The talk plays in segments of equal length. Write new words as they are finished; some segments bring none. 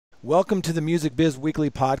Welcome to the Music Biz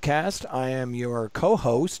Weekly Podcast. I am your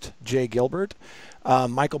co-host, Jay Gilbert.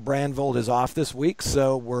 Michael Brandvold is off this week,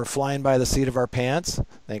 so we're flying by the seat of our pants.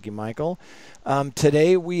 Thank you, Michael.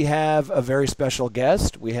 Today we have a very special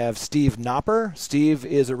guest. We have Steve Knopper. Steve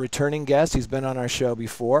is a returning guest. He's been on our show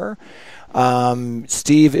before.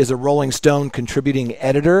 Steve is a Rolling Stone contributing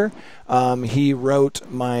editor. He wrote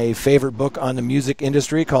my favorite book on the music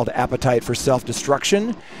industry called Appetite for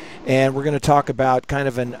Self-Destruction. And we're going to talk about kind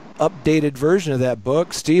of an updated version of that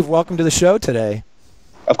book. Steve, welcome to the show today.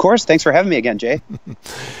 Of course. Thanks for having me again, Jay.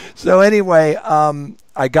 So anyway,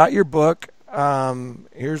 I got your book.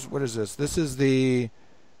 What is this? This is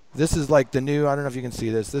like the new, I don't know if you can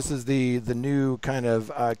see this. This is the new kind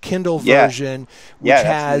of Kindle version, which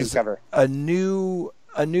has a new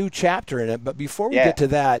chapter in it. But before we get to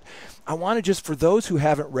that, I want to just, for those who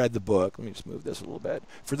haven't read the book, let me just move this a little bit.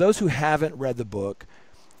 For those who haven't read the book,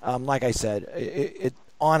 like I said,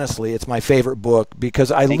 honestly, it's my favorite book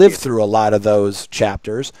because I lived through a lot of those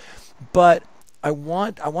chapters. But I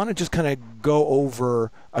want to just kind of go over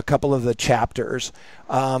a couple of the chapters.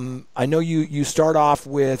 I know you start off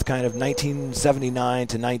with kind of 1979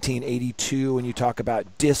 to 1982, and you talk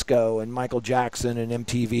about disco and Michael Jackson and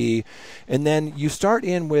MTV, and then you start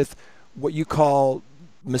in with what you call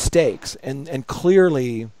mistakes, and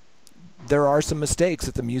clearly there are some mistakes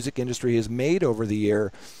that the music industry has made over the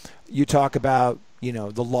year. You talk about,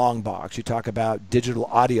 the long box. You talk about digital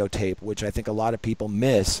audio tape, which I think a lot of people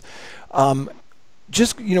miss.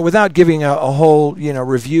 Just, without giving a whole,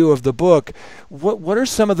 review of the book, what are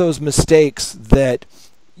some of those mistakes that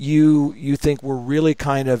you think were really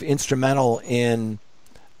kind of instrumental in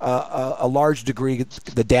a large degree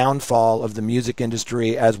the downfall of the music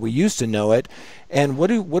industry as we used to know it? And what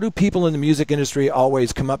do people in the music industry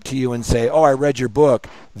always come up to you and say, "Oh, I read your book.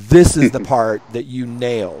 This is the part that you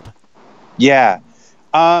nailed"? Yeah.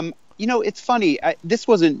 It's funny.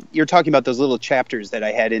 You're talking about those little chapters that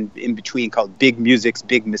I had in between called Big Music's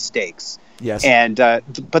Big Mistakes. Yes. And,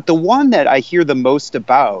 but the one that I hear the most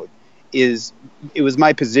about is, it was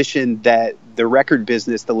my position that the record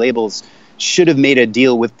business, the labels, should have made a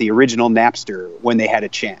deal with the original Napster when they had a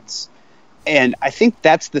chance. And I think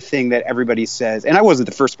that's the thing that everybody says. And I wasn't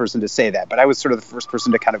the first person to say that, but I was sort of the first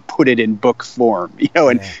person to kind of put it in book form,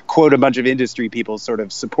 and quote a bunch of industry people sort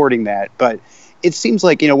of supporting that. But it seems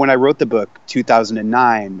like, when I wrote the book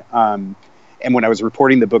 2009, and when I was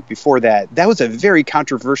reporting the book before that, that was a very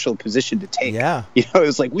controversial position to take. Yeah. It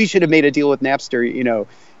was like, we should have made a deal with Napster,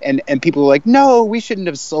 and people were like, no, we shouldn't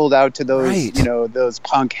have sold out to those, those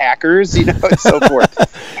punk hackers, and so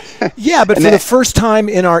forth. Yeah, but for the first time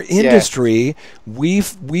in our industry, we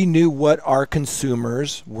knew what our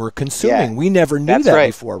consumers were consuming. We never knew that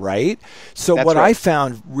before, right? So what I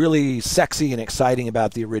found really sexy and exciting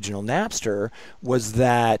about the original Napster was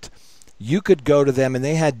that you could go to them and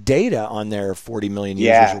they had data on their 40 million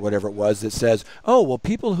users or whatever it was that says, oh, well,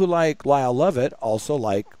 people who like Lyle Lovett also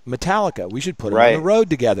like Metallica. We should put them on the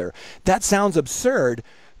road together. That sounds absurd,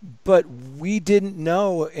 but we didn't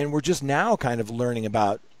know, and we're just now kind of learning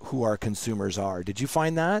about who our consumers are. Did you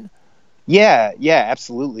find that? Yeah,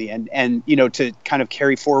 absolutely. And to kind of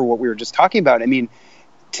carry forward what we were just talking about, I mean,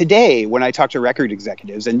 today when I talk to record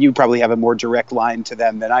executives, and you probably have a more direct line to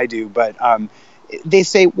them than I do, but they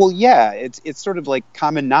say, well, it's sort of like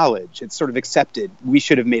common knowledge. It's sort of accepted. We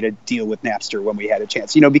should have made a deal with Napster when we had a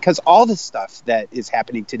chance, because all the stuff that is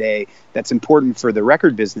happening today that's important for the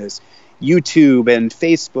record business, YouTube and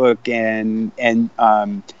Facebook and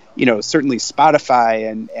certainly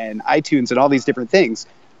Spotify and iTunes and all these different things,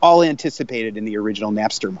 all anticipated in the original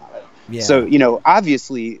Napster model. Yeah. So,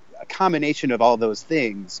 obviously a combination of all those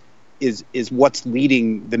things is what's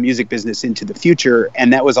leading the music business into the future,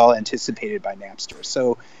 and that was all anticipated by Napster.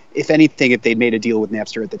 So if anything, if they'd made a deal with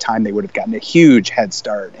Napster at the time, they would have gotten a huge head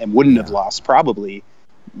start and wouldn't have lost probably.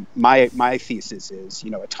 My thesis is,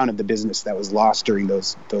 a ton of the business that was lost during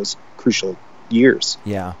those crucial years.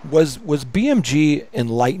 Yeah. Was BMG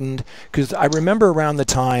enlightened? Because I remember around the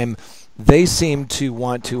time they seemed to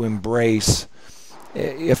want to embrace,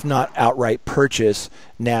 if not outright purchase,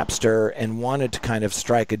 Napster, and wanted to kind of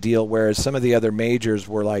strike a deal, whereas some of the other majors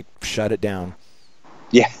were like, shut it down.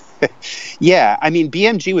 Yeah. Yeah. I mean,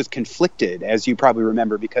 BMG was conflicted, as you probably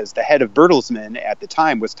remember, because the head of Bertelsmann at the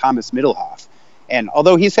time was Thomas Middelhoff. And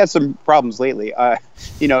although he's had some problems lately, at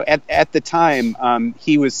the time,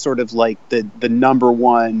 he was sort of like the number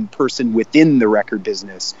one person within the record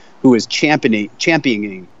business who was championing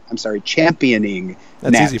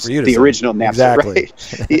That's easy for you to the say. Original Napster, exactly.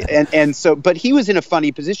 Right? and so, but he was in a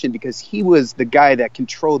funny position because he was the guy that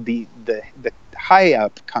controlled the high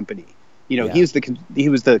up company. He was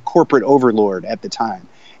the corporate overlord at the time.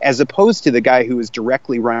 as opposed to the guy who was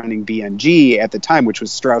directly running BMG at the time, which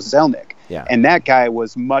was Strauss Zelnick. Yeah. And that guy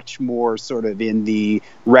was much more sort of in the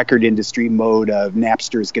record industry mode of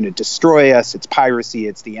Napster is going to destroy us. It's piracy.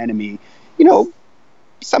 It's the enemy. You know,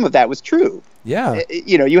 some of that was true. Yeah.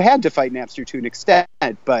 You know, you had to fight Napster to an extent,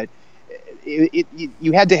 but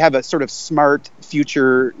you had to have a sort of smart,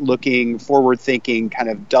 future-looking, forward-thinking kind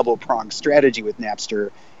of double-pronged strategy with Napster.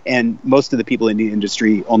 And most of the people in the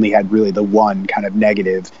industry only had really the one kind of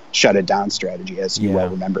negative shut it down strategy, as you well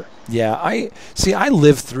remember. Yeah, I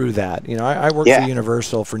lived through that. You know, I worked for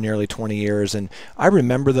Universal for nearly 20 years, and I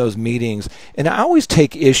remember those meetings. And I always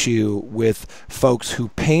take issue with folks who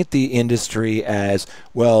paint the industry as,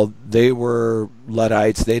 well, they were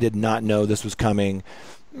Luddites, they did not know this was coming.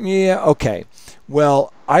 Yeah, okay.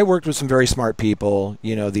 Well, I worked with some very smart people,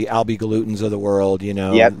 you know, the Albie Galutins of the world, you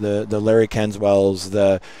know, the Larry Kenswells,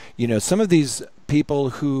 some of these people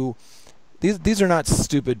who, these are not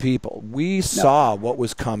stupid people. We saw what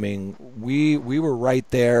was coming. We were right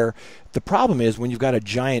there. The problem is when you've got a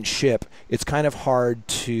giant ship, it's kind of hard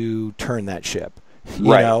to turn that ship. You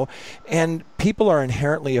know, and people are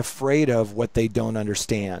inherently afraid of what they don't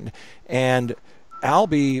understand. And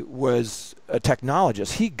Albie was a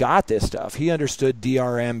technologist. He got this stuff. He understood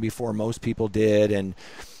DRM before most people did. And,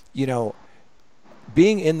 you know,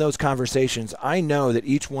 being in those conversations, I know that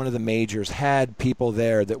each one of the majors had people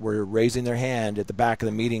there that were raising their hand at the back of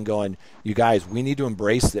the meeting going, you guys, we need to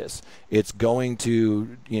embrace this. It's going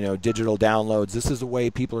to, you know, digital downloads. This is the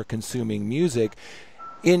way people are consuming music.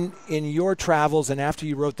 In your travels and after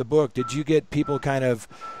you wrote the book, did you get people kind of,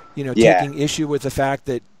 you know, taking issue with the fact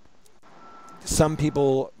that some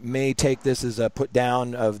people may take this as a put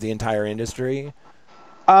down of the entire industry?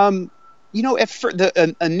 You know,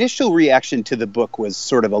 the initial reaction to the book was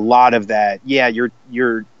sort of a lot of that. Yeah,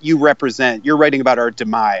 you're writing about our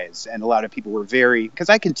demise, and a lot of people were because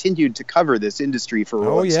I continued to cover this industry for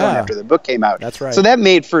Rolling Stone after the book came out. That's right. So that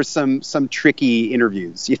made for some tricky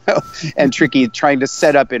interviews, you know, and tricky trying to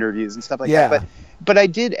set up interviews and stuff like that. But I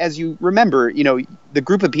did, as you remember, you know, the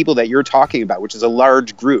group of people that you're talking about, which is a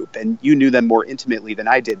large group, and you knew them more intimately than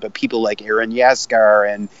I did, but people like Aaron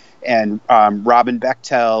Yaskar and Robin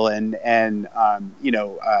Bechtel and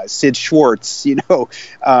Sid Schwartz, you know,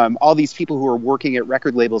 all these people who are working at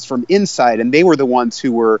record labels from inside, and they were the ones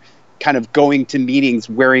who were kind of going to meetings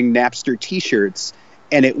wearing Napster T-shirts,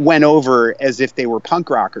 and it went over as if they were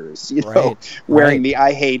punk rockers, you know, wearing the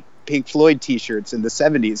I Hate Pink Floyd T-shirts in the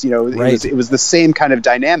 70s. You know, it was the same kind of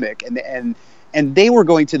dynamic, and they were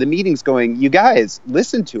going to the meetings going, you guys,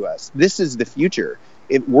 listen to us. This is the future.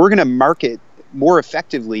 We're going to market more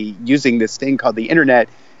effectively using this thing called the internet.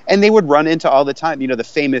 And they would run into all the time, you know, the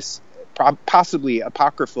famous, possibly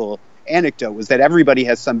apocryphal anecdote was that everybody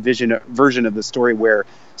has some version of the story where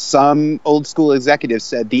some old school executive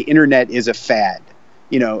said the internet is a fad,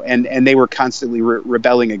 you know, and they were constantly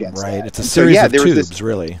rebelling against that. It's a series of tubes,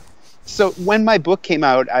 really. So when my book came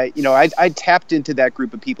out, I tapped into that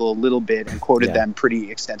group of people a little bit and quoted them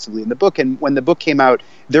pretty extensively in the book. And when the book came out,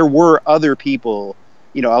 there were other people,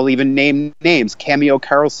 you know, I'll even name names. Cameo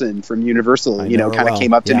Carlson from Universal, you know, kind of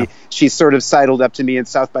came up to me. She sort of sidled up to me in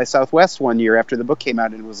South by Southwest one year after the book came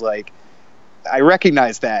out and was like, I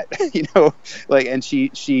recognize that, you know, like, and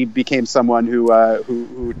she became someone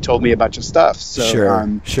who told me a bunch of stuff. So,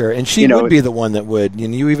 sure. And she would be the one that would,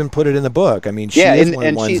 and you even put it in the book. I mean, she is one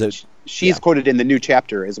of the ones that she's quoted in the new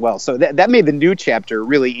chapter as well. So that made the new chapter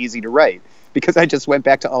really easy to write, because I just went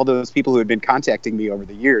back to all those people who had been contacting me over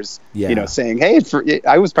the years, you know, saying, hey,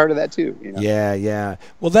 I was part of that too. You know? Yeah.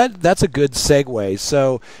 Well, that's a good segue.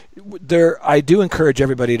 So I do encourage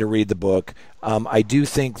everybody to read the book. I do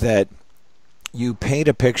think that you paint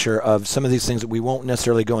a picture of some of these things that we won't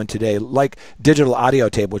necessarily go in today, like digital audio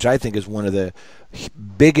tape, which I think is one of the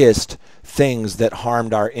biggest things that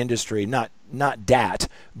harmed our industry. Not DAT,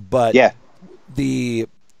 but the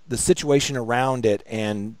situation around it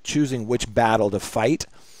and choosing which battle to fight.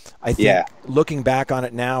 I think looking back on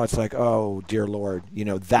it now, it's like, oh, dear Lord, you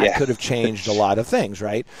know, that could have changed a lot of things,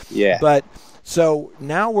 right? Yeah. But so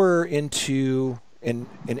now we're into an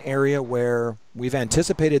area where we've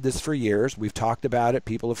anticipated this for years. We've talked about it.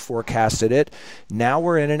 People have forecasted it. Now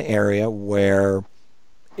we're in an area where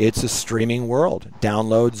it's a streaming world.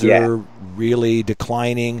 Downloads are really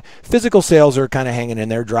declining. Physical sales are kind of hanging in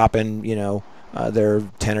there, dropping, you know, they're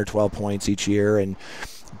 10 or 12 points each year.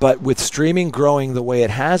 But with streaming growing the way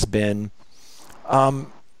it has been,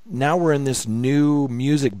 now we're in this new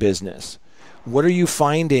music business. What are you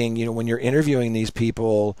finding, you know, when you're interviewing these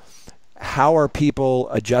people? How are people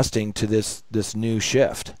adjusting to this new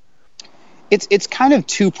shift? It's kind of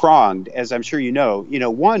two-pronged, as I'm sure you know. You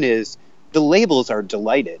know, one is the labels are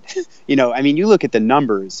delighted. I mean, you look at the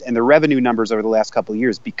numbers, and the revenue numbers over the last couple of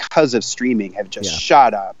years because of streaming have just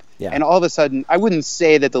shot up. Yeah. And all of a sudden, I wouldn't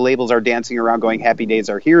say that the labels are dancing around going, happy days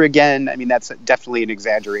are here again. I mean, that's definitely an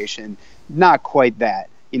exaggeration. Not quite that.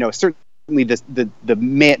 Certainly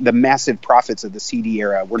the massive profits of the CD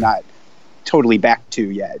era we're not totally back to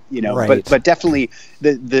yet, Right. but definitely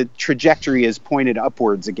the trajectory is pointed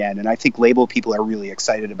upwards again. And I think label people are really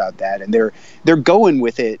excited about that. And they're going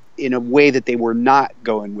with it in a way that they were not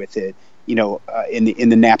going with it, in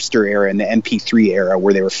the Napster era and the MP3 era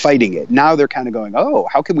where they were fighting it. Now they're kind of going, oh,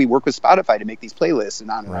 how can we work with Spotify to make these playlists and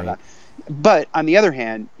on and on and on. But on the other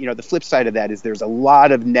hand, the flip side of that is there's a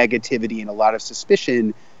lot of negativity and a lot of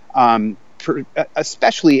suspicion,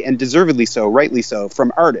 especially and deservedly so, rightly so,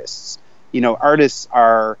 from artists. Artists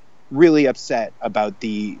are really upset about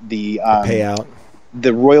the payout,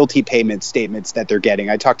 the royalty payment statements that they're getting.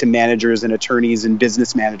 I talk to managers and attorneys and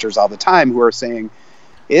business managers all the time who are saying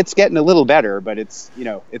it's getting a little better, but it's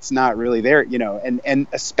not really there. And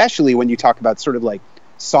especially when you talk about sort of like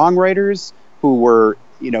songwriters who were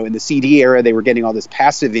in the CD era, they were getting all this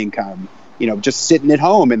passive income, just sitting at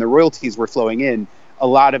home, and the royalties were flowing in. A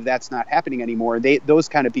lot of that's not happening anymore. Those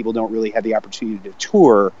kind of people don't really have the opportunity to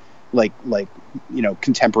tour like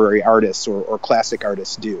contemporary artists or classic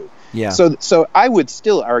artists do. Yeah. So I would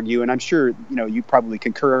still argue, and I'm sure you probably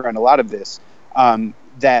concur on a lot of this,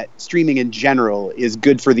 that streaming in general is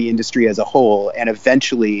good for the industry as a whole, and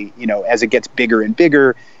eventually, as it gets bigger and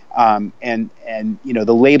bigger, and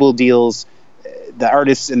the label deals, the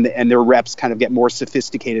artists and their reps kind of get more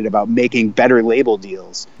sophisticated about making better label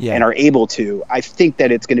deals and are able to. I think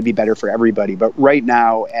that it's going to be better for everybody. But right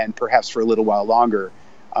now, and perhaps for a little while longer,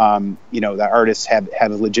 the artists have a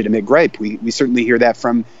legitimate gripe. We certainly hear that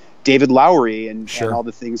from David Lowery and all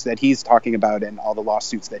the things that he's talking about and all the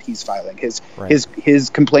lawsuits that he's filing. His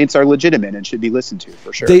complaints are legitimate and should be listened to,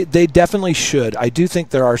 for sure. They definitely should. I do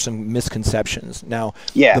think there are some misconceptions. Now,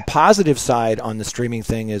 the positive side on the streaming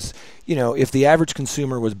thing is, if the average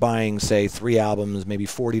consumer was buying, say, 3 albums, maybe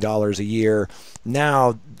 $40 a year,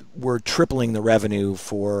 now we're tripling the revenue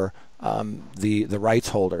for the rights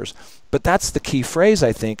holders. But that's the key phrase,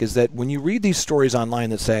 I think, is that when you read these stories online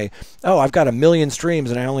that say, oh, I've got 1 million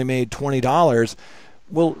streams and I only made $20,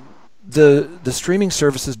 well, the streaming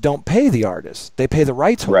services don't pay the artists. They pay the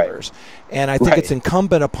rights holders. And I think it's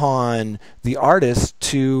incumbent upon the artists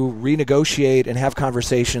to renegotiate and have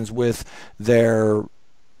conversations with their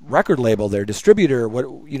record label, their distributor,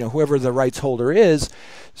 whoever the rights holder is,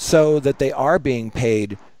 so that they are being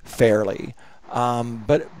paid fairly.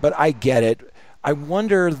 But I get it. I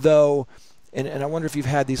wonder, though, and I wonder if you've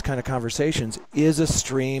had these kind of conversations, is a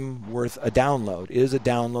stream worth a download? Is a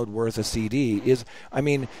download worth a CD? Is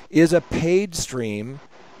a paid stream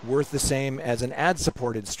worth the same as an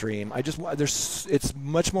ad-supported stream? It's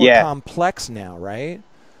much more complex now, right?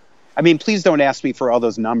 I mean, please don't ask me for all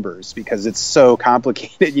those numbers because it's so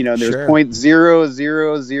complicated. There's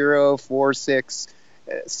 0.00046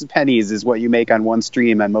 pennies is what you make on one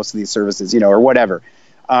stream on most of these services, or whatever.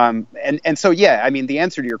 And so, the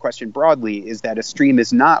answer to your question broadly is that a stream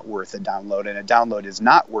is not worth a download and a download is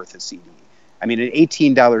not worth a CD. I mean, an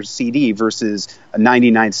 $18 CD versus a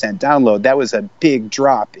 99-cent download, that was a big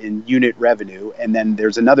drop in unit revenue. And then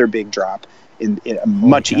there's another big drop in a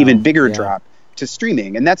much even bigger drop to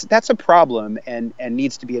streaming. And that's a problem and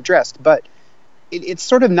needs to be addressed. But it's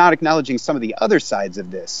sort of not acknowledging some of the other sides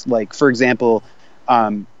of this. Like, for example,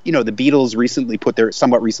 the Beatles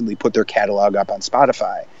somewhat recently put their catalog up on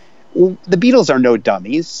Spotify. Well, the Beatles are no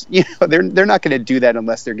dummies. They're not going to do that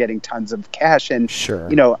unless they're getting tons of cash. And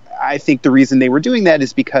I think the reason they were doing that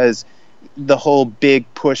is because the whole big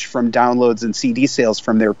push from downloads and CD sales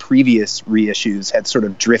from their previous reissues had sort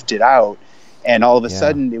of drifted out. And all of a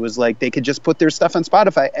sudden, it was like they could just put their stuff on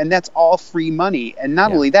Spotify, and that's all free money. And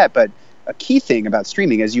not only that, but a key thing about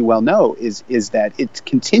streaming, as you well know, is that it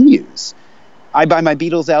continues. I buy my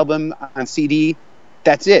Beatles album on CD.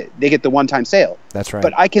 That's it. They get the one-time sale. That's right.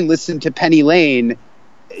 But I can listen to Penny Lane,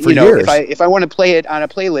 years. if I want to play it on a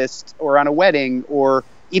playlist or on a wedding, or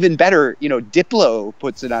even better, Diplo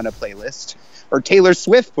puts it on a playlist, or Taylor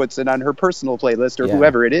Swift puts it on her personal playlist, or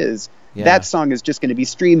whoever it is. Yeah. That song is just going to be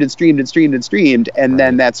streamed and streamed and streamed and streamed, and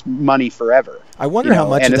then that's money forever. I wonder how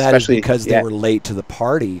much of that is because they were late to the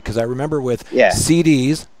party. Because I remember with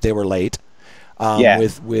CDs, they were late.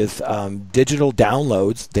 With digital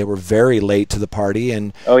downloads, they were very late to the party.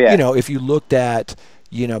 And, if you looked at,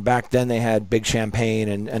 back then they had Big Champagne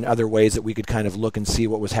and other ways that we could kind of look and see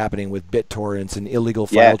what was happening with BitTorrents and illegal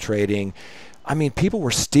file trading. I mean, people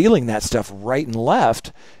were stealing that stuff right and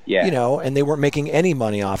left, Yeah. and they weren't making any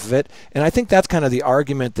money off of it. And I think that's kind of the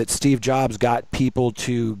argument that Steve Jobs got people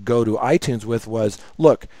to go to iTunes with was,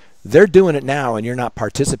 look, they're doing it now and you're not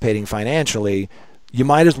participating financially. You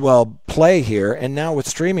might as well play here. And now with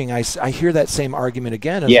streaming, I hear that same argument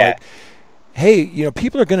again. It's like, hey,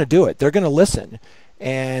 people are going to do it. They're going to listen.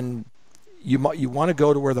 And you want to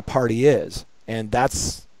go to where the party is. And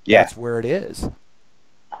that's where it is.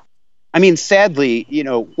 I mean, sadly,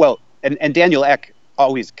 and Daniel Ek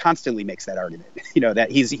always constantly makes that argument,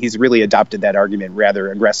 that he's really adopted that argument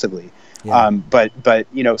rather aggressively. Yeah. But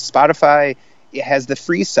Spotify has the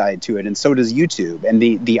free side to it, and so does YouTube. And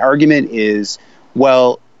the argument is,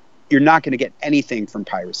 well, you're not going to get anything from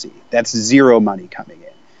piracy. That's zero money coming in.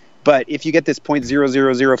 But if you get this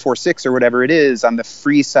 0.00046 or whatever it is on the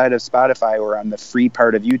free side of Spotify or on the free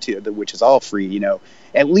part of YouTube, which is all free,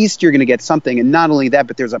 at least you're going to get something. And not only that,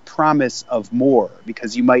 but there's a promise of more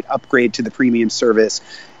because you might upgrade to the premium service.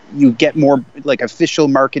 You get more like official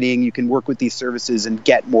marketing. You can work with these services and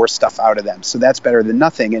get more stuff out of them. So that's better than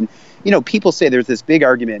nothing. And, people say there's this big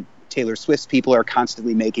argument Taylor Swift's people are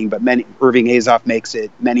constantly making, but Irving Azoff makes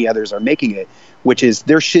it, many others are making it, which is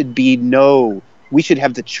we should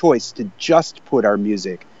have the choice to just put our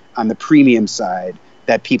music on the premium side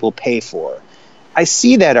that people pay for. I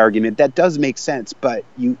see that argument. That does make sense, but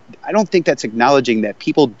I don't think that's acknowledging that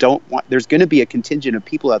people don't want, there's going to be a contingent of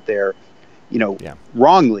people out there,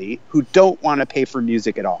 wrongly, who don't want to pay for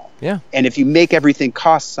music at all. Yeah. And if you make everything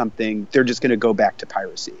cost something, they're just going to go back to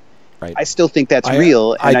piracy. Right. I still think that's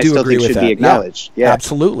real, and I still think it should be acknowledged. Yeah,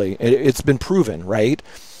 absolutely. It's been proven, right?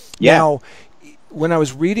 Yeah. Now, when I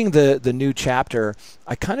was reading the new chapter,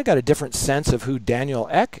 I kind of got a different sense of who Daniel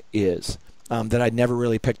Ek is that I'd never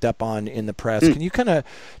really picked up on in the press. Can you kind of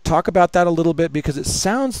talk about that a little bit? Because it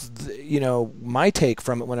sounds, my take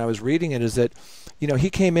from it when I was reading it is that, he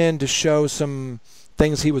came in to show some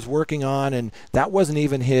things he was working on, and that wasn't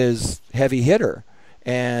even his heavy hitter.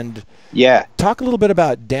 And talk a little bit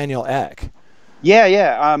about Daniel Ek.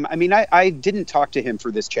 Yeah. I mean, I didn't talk to him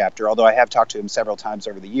for this chapter, although I have talked to him several times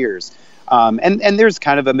over the years. And there's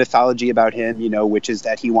kind of a mythology about him, which is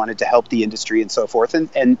that he wanted to help the industry and so forth.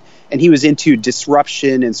 And he was into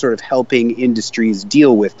disruption and sort of helping industries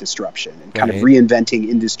deal with disruption and kind of reinventing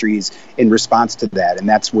industries in response to that. And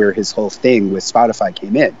that's where his whole thing with Spotify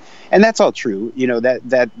came in. And that's all true.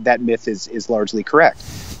 That myth is largely correct.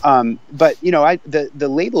 But the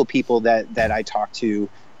label people that I talked to,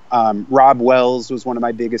 Rob Wells was one of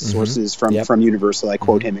my biggest sources from Universal. I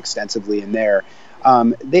quote him extensively in there.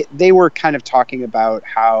 They were kind of talking about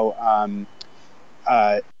how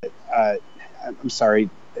I'm sorry,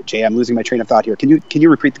 Jay, I'm losing my train of thought here. Can you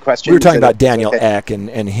repeat the question? We were talking about Daniel Ek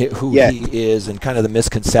and who he is and kind of the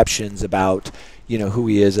misconceptions about who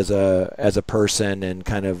he is as a person and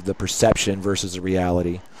kind of the perception versus the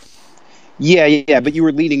reality. Yeah, but you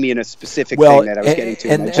were leading me in a specific thing that I was getting to.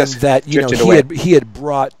 And that he had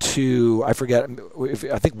brought to, I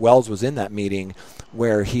think Wells was in that meeting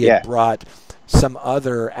where he had brought some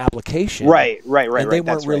other application. Right. And they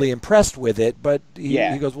weren't really impressed with it, but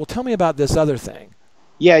he goes, well, tell me about this other thing.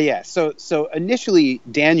 Yeah. So initially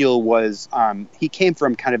Daniel was, he came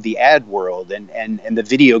from kind of the ad world and the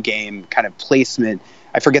video game kind of placement.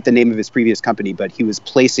 I forget the name of his previous company, but he was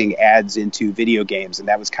placing ads into video games, and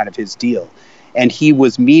that was kind of his deal. And he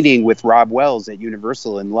was meeting with Rob Wells at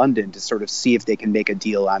Universal in London to sort of see if they can make a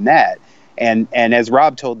deal on that. And as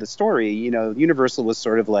Rob told the story, Universal was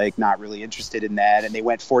sort of like not really interested in that, and they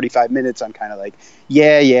went 45 minutes on kind of like,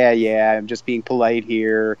 yeah, I'm just being polite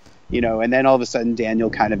here, and then all of a sudden Daniel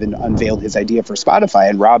kind of unveiled his idea for Spotify,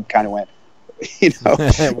 and Rob kind of went,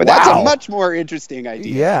 but that's a much more interesting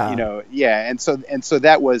idea. And so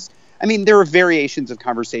that was, I mean, there were variations of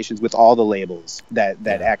conversations with all the labels that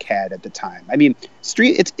Ek had at the time. I mean,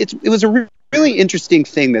 it was a really interesting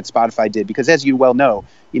thing that Spotify did because, as you well know,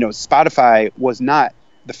 Spotify was not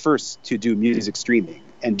the first to do music streaming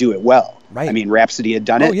and do it well. Right. I mean, Rhapsody had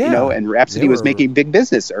done it, and Rhapsody was making big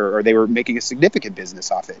business, or they were making a significant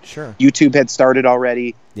business off it. Sure. YouTube had started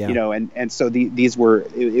already, and so these were,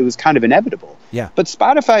 it was kind of inevitable. Yeah. But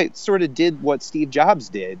Spotify sort of did what Steve Jobs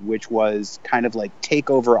did, which was kind of like take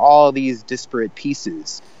over all these disparate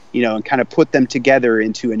pieces, and kind of put them together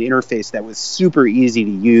into an interface that was super easy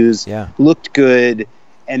to use, looked good,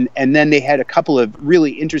 and then they had a couple of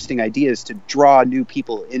really interesting ideas to draw new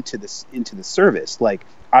people into the service, like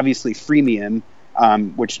obviously freemium,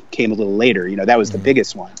 which came a little later. That was the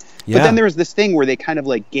biggest one. But then there was this thing where they kind of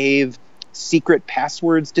like gave secret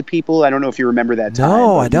passwords to people. I don't know if you remember that time.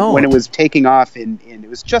 No, I don't. When it was taking off it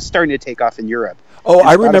was just starting to take off in Europe. Oh,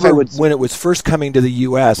 I remember when it was first coming to the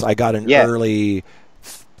U.S., I got an early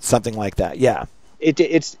something like that. Yeah.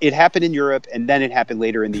 It happened in Europe, and then it happened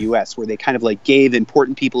later in the U.S., where they kind of like gave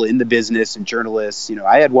important people in the business and journalists.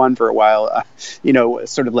 I had one for a while.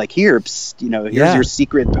 Sort of like here's your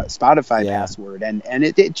secret Spotify password, and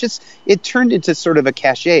it turned into sort of a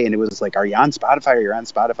cachet, and it was like, are you on Spotify? Are you on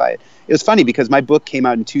Spotify? It was funny because my book came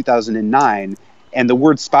out in 2009, and the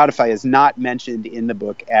word Spotify is not mentioned in the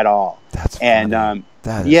book at all. That's funny.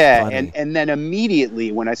 Funny. And then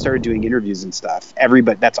immediately when I started doing interviews and stuff,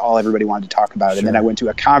 that's all everybody wanted to talk about. Sure. And then I went to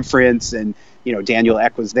a conference, and Daniel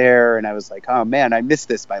Ek was there, and I was like, oh man, I missed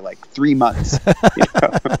this by like 3 months.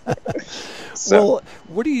 Well,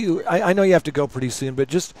 what do you? I know you have to go pretty soon, but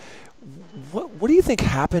just what do you think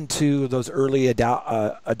happened to those early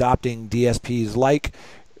adopting DSPs, like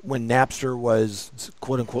when Napster was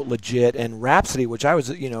quote unquote legit, and Rhapsody, which I was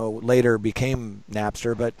later became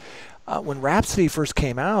Napster, but when Rhapsody first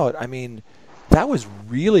came out, I mean, that was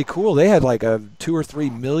really cool. They had like 2 or 3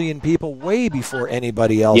 million people way before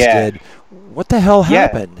anybody else did. What the hell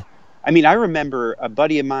happened? I mean, I remember a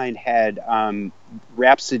buddy of mine had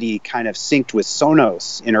Rhapsody kind of synced with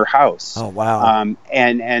Sonos in her house. Oh, wow.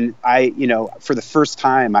 And I, for the first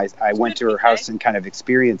time, I went to her house and kind of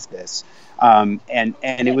experienced this. And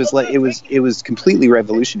it was like it was completely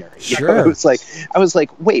revolutionary. Sure. It was like I was like,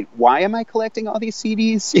 wait, why am I collecting all these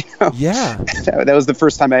CDs? Yeah. That was the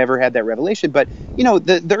first time I ever had that revelation. But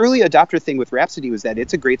the early adopter thing with Rhapsody was that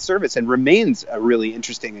it's a great service and remains a really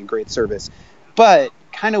interesting and great service, but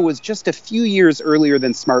kind of was just a few years earlier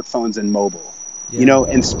than smartphones and mobile. Yeah.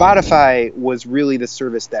 And Spotify was really the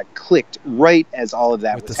service that clicked right as all of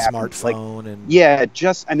that with was the happening.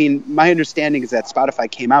 Smartphone My understanding is that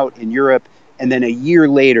Spotify came out in Europe, and then a year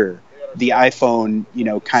later, the iPhone,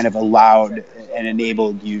 kind of allowed and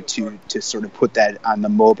enabled you to sort of put that on the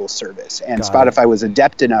mobile service. And Spotify was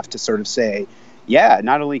adept enough to sort of say, yeah,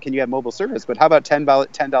 not only can you have mobile service, but how about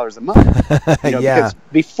 $10 a month? Because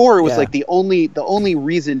before it was like the only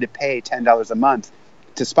reason to pay $10 a month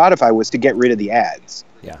to Spotify was to get rid of the ads.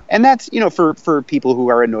 Yeah. And that's, for people who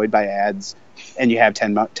are annoyed by ads and you have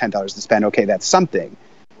 $10 to spend, okay, that's something.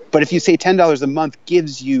 But if you say $10 a month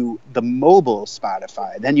gives you the mobile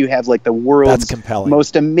Spotify, then you have like the world's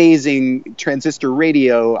most amazing transistor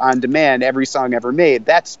radio on demand, every song ever made.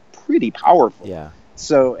 That's pretty powerful. Yeah.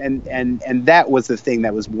 So, and that was the thing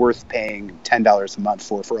that was worth paying $10 a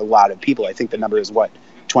month for a lot of people. I think the number is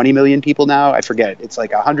 20 million people now? I forget. It's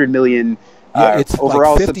like 100 million it's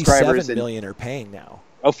overall like 57 subscribers. million are paying now.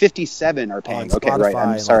 Oh, 57 are paying. Okay, right.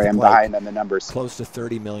 I'm sorry, I'm behind on the numbers. Close to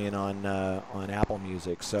 30 million on Apple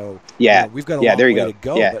Music. So we've got a long way to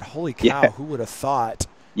go. Yeah. But holy cow, who would have thought?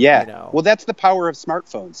 Yeah. Well, that's the power of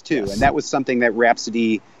smartphones too, and that was something that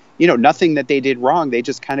Rhapsody, nothing that they did wrong. They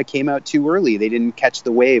just kind of came out too early. They didn't catch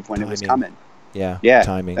the wave when it was coming. Yeah,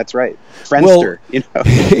 timing. That's right. Friendster,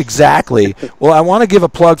 Exactly. Well, I want to give a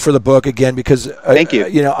plug for the book again because thank you.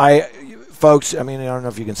 Folks, I mean, I don't know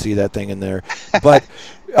if you can see that thing in there, but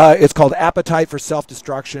it's called Appetite for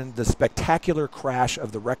Self-Destruction, The Spectacular Crash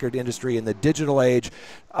of the Record Industry in the Digital Age.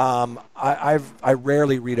 I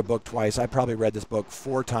rarely read a book twice. I probably read this book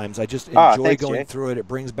 4 times. I just enjoy going through it. It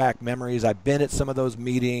brings back memories. I've been at some of those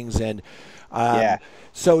meetings. And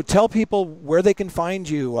so tell people where they can find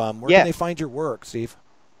you. Where can they find your work, Steve?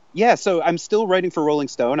 Yeah, so I'm still writing for Rolling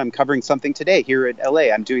Stone. I'm covering something today here at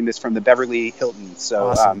LA. I'm doing this from the Beverly Hilton. So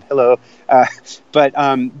awesome. Hello. But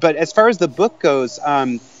as far as the book goes,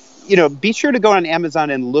 be sure to go on Amazon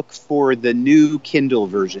and look for the new Kindle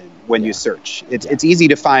version when you search. It's easy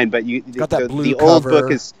to find, but the old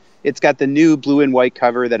book it's got the new blue and white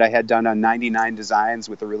cover that I had done on 99 Designs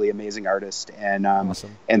with a really amazing artist, and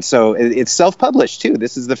awesome. And so it's self-published too.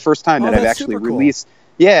 This is the first time that I've actually released. Cool.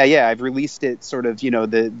 Yeah, I've released it sort of,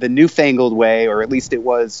 the newfangled way, or at least it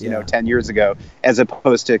was, 10 years ago, as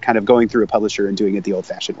opposed to kind of going through a publisher and doing it the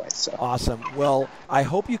old-fashioned way. So awesome. Well, I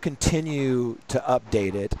hope you continue to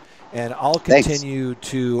update it, and I'll continue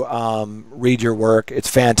to read your work. It's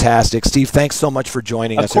fantastic. Steve, thanks so much for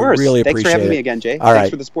joining us. Of course. I really Thanks appreciate it. for having me again, Jay. All right.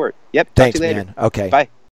 Thanks for the support. Yep. Thanks, talk to you later. man. Okay. Bye.